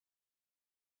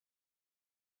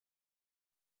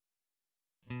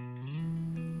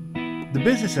The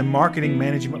Business and Marketing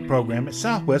Management program at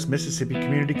Southwest Mississippi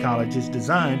Community College is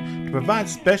designed to provide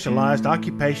specialized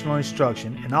occupational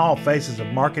instruction in all phases of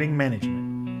marketing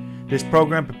management. This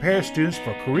program prepares students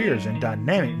for careers in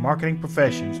dynamic marketing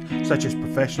professions such as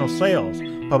professional sales,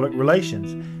 public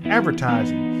relations,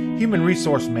 advertising, human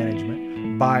resource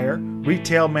management, buyer,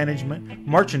 retail management,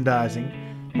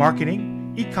 merchandising,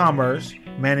 marketing, e-commerce,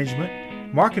 management,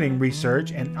 marketing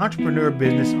research, and entrepreneur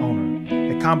business owner.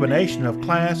 A combination of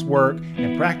class, work,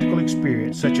 and practical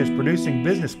experience such as producing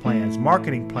business plans,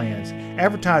 marketing plans,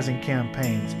 advertising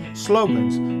campaigns,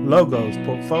 slogans, logos,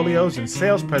 portfolios, and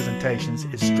sales presentations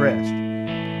is stressed.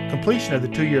 Completion of the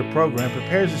 2-year program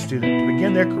prepares the student to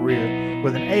begin their career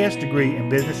with an AS degree in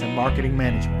Business and Marketing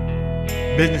Management.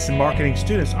 Business and marketing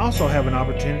students also have an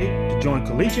opportunity to join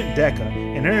Collegiate DECA,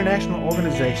 an international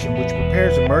organization which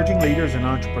prepares emerging leaders and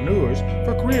entrepreneurs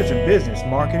for careers in business,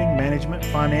 marketing, management,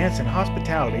 finance, and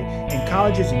hospitality in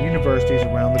colleges and universities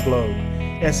around the globe.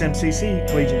 SMCC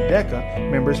Collegiate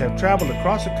DECA members have traveled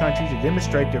across the country to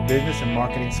demonstrate their business and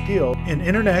marketing skills in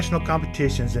international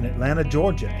competitions in Atlanta,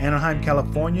 Georgia, Anaheim,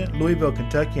 California, Louisville,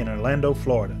 Kentucky, and Orlando,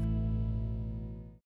 Florida.